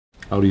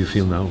How do you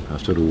feel now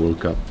after the World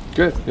Cup?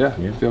 Good, yeah.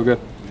 Feel good.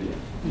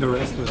 The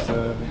rest was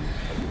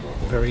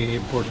very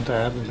important to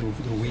have in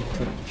the week,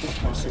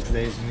 6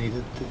 days you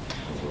needed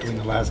during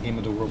the last game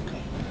of the World Cup.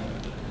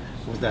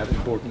 Was that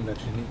important that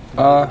you needed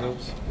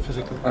those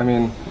physically? I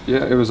mean,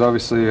 yeah, it was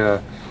obviously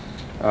a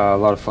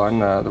lot of fun.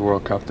 The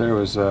World Cup there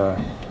was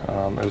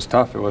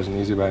tough. It wasn't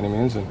easy by any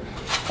means, and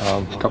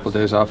a couple of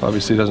days off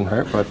obviously doesn't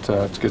hurt, but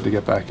it's good to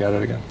get back at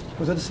it again.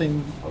 Was that the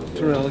same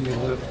thrill you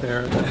lived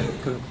there,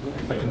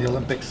 like in the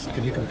Olympics?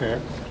 Can you compare?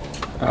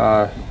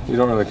 You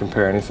don't really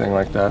compare anything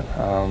like that.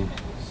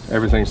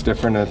 Everything's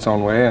different in its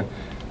own way, and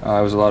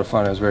it was a lot of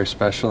fun. It was very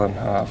special,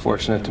 and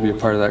fortunate to be a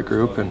part of that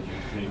group. And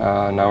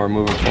now we're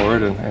moving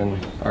forward,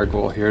 and our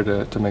goal here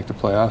to make the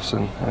playoffs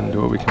and do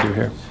what we can do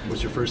here.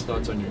 What's your first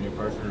thoughts on your new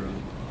partner,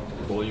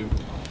 Beaulieu?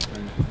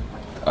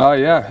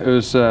 Yeah, it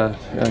was a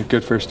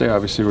good first day.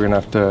 Obviously, we're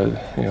gonna have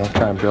to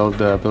try and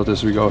build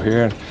as we go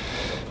here. And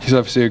he's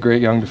obviously a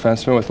great young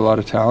defenseman with a lot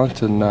of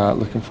talent, and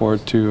looking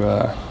forward to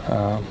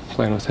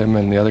playing with him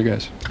and the other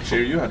guys. Shea,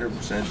 are you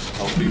 100%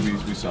 healthy?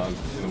 We saw in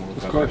the World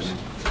Cup. Of course.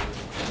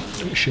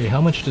 Shea, how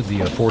much did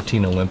the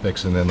 14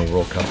 Olympics and then the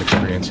World Cup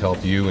experience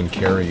help you and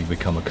Carey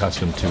become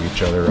accustomed to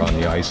each other on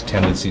the ice,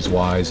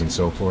 tendencies-wise and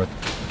so forth,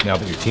 now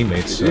that you're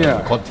teammates,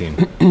 the club team?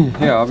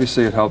 Yeah,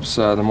 obviously it helps.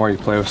 The more you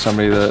play with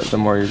somebody, the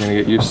more you're going to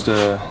get used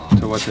to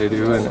what they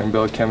do and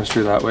build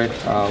chemistry that way.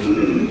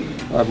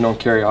 I've known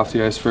Carey off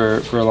the ice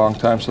for a long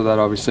time, so that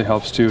obviously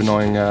helps too,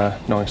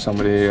 knowing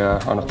somebody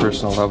on a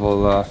personal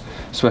level,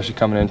 especially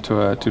coming into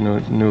a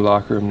new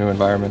locker room, new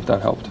environment.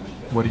 That helped.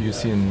 What do you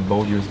see in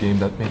Beaulieu's game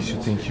that makes you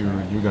think you're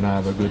going to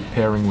have a good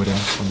pairing with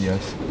him on the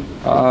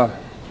ice?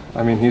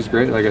 I mean, he's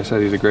great. Like I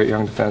said, he's a great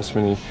young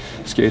defenseman.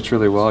 He skates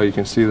really well. You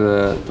can see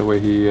the way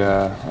he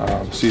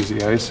sees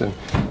the ice and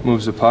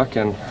moves the puck.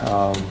 And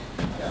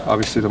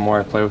obviously, the more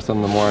I play with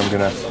him, the more I'm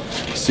going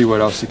to see what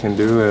else he can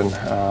do and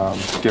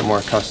get more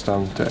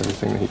accustomed to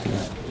everything that he can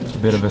do. A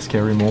bit of a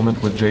scary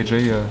moment with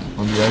JJ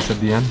on the ice at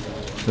the end.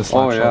 The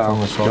slap shot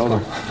almost killed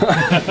him.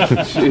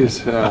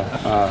 Jeez.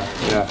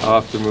 Yeah, I'll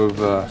have to move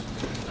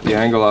the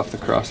angle off the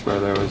crossbar.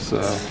 There was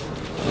a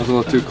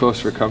little too close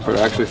for comfort.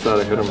 I actually thought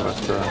I hit him, but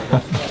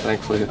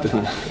thankfully it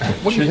didn't.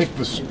 What do you think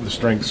the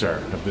strengths are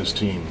of this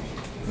team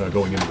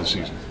going into the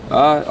season?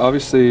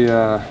 Obviously,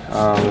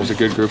 there's a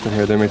good group in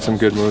here. They made some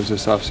good moves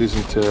this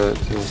offseason to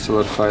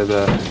solidify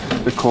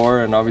the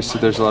core, and obviously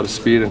there's a lot of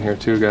speed in here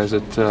too, guys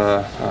that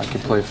can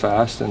play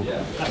fast, and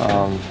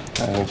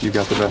I think you've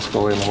got the best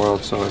goalie in the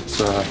world, so it's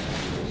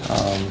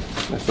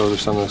if those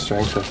are some of the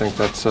strengths, I think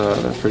that's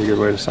a pretty good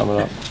way to sum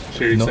it up.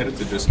 Shea, are you excited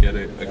to just get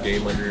a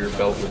game under your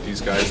belt with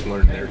these guys and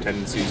learn their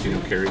tendencies? You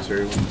know, Carey's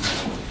very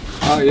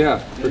well. Yeah,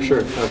 for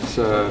sure. That's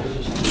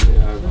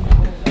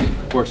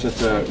fortunate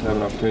to have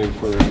an opportunity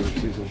before the regular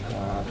season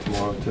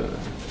tomorrow to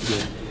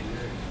get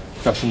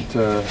accustomed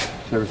to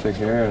everything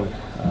here and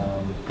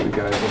the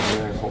guys in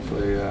here, and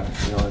hopefully,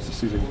 as the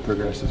season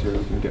progresses here,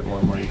 we can get more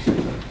and more used to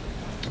it.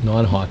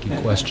 Non-hockey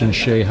question,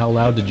 Shea, how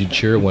loud did you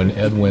cheer when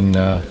Edwin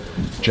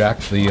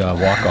jacked the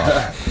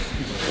walk-off?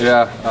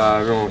 Yeah,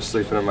 everyone was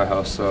sleeping in my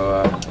house,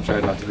 so I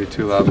tried not to be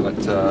too loud, but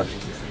it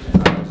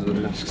was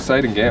an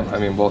exciting game. I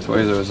mean, both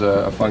ways. It was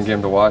a fun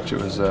game to watch. It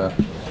was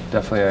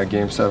definitely a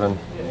Game 7.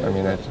 I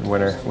mean,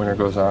 winner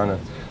goes on, and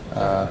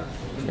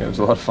it was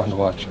a lot of fun to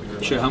watch.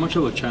 Shea, how much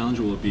of a challenge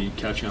will it be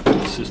catching up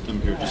with the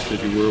system here, just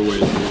because you were away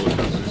in the World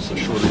Cup? It's a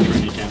shorter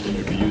training camp than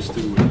you'd be used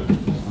to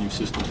with a new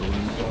system to learn.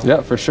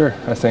 Yeah, for sure.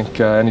 I think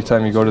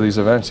anytime you go to these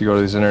events, you go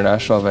to these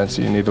international events,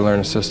 you need to learn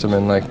a system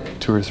in like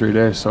 2 or 3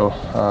 days. So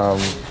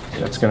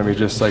it's going to be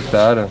just like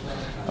that, and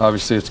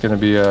obviously it's going to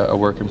be a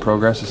work in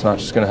progress. It's not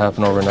just going to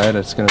happen overnight.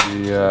 It's going to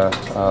be a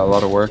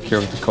lot of work here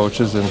with the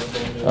coaches and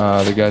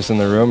the guys in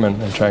the room,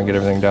 and try and get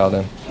everything dialed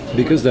in.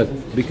 Because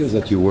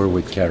that you were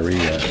with Carey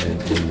in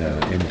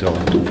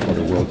Toronto for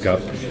the World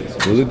Cup,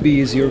 will it be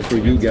easier for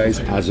you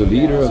guys as a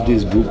leader of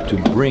this group to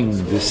bring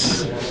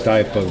this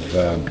type of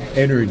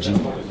energy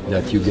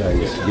that you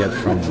guys get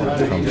from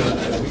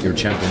your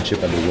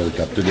championship and the World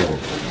Cup together?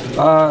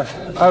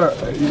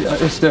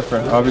 It's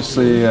different.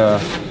 Obviously,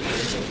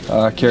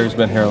 Carey's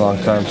been here a long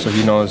time, so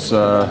he knows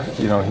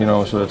he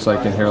knows what it's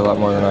like in here a lot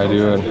more than I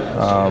do,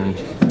 and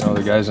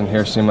the guys in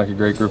here seem like a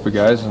great group of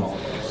guys, and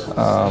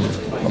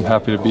I'm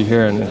happy to be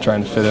here and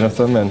trying to fit in with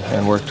them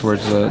and work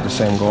towards the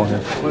same goal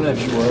here. What have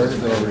you heard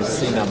or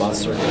seen about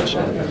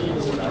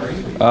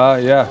Sergachev?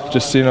 Yeah,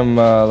 just seen him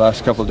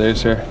last couple of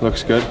days here.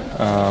 Looks good.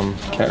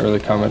 Can't really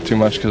comment too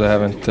much because I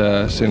haven't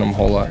seen him a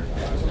whole lot.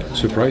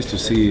 Surprised to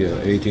see an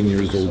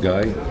 18-year-old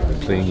guy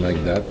playing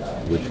like that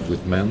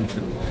with men?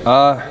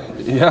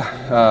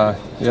 Yeah,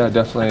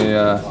 definitely.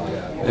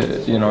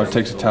 It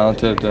takes a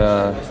talented,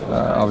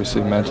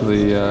 obviously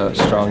mentally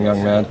strong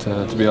young man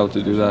to be able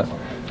to do that.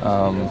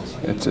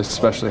 It's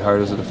especially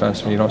hard as a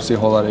defenseman. You don't see a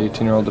whole lot of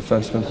 18-year-old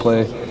defensemen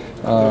play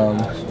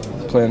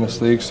in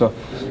this league. So,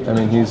 I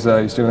mean, he's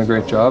doing a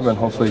great job, and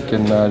hopefully he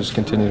can just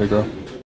continue to grow.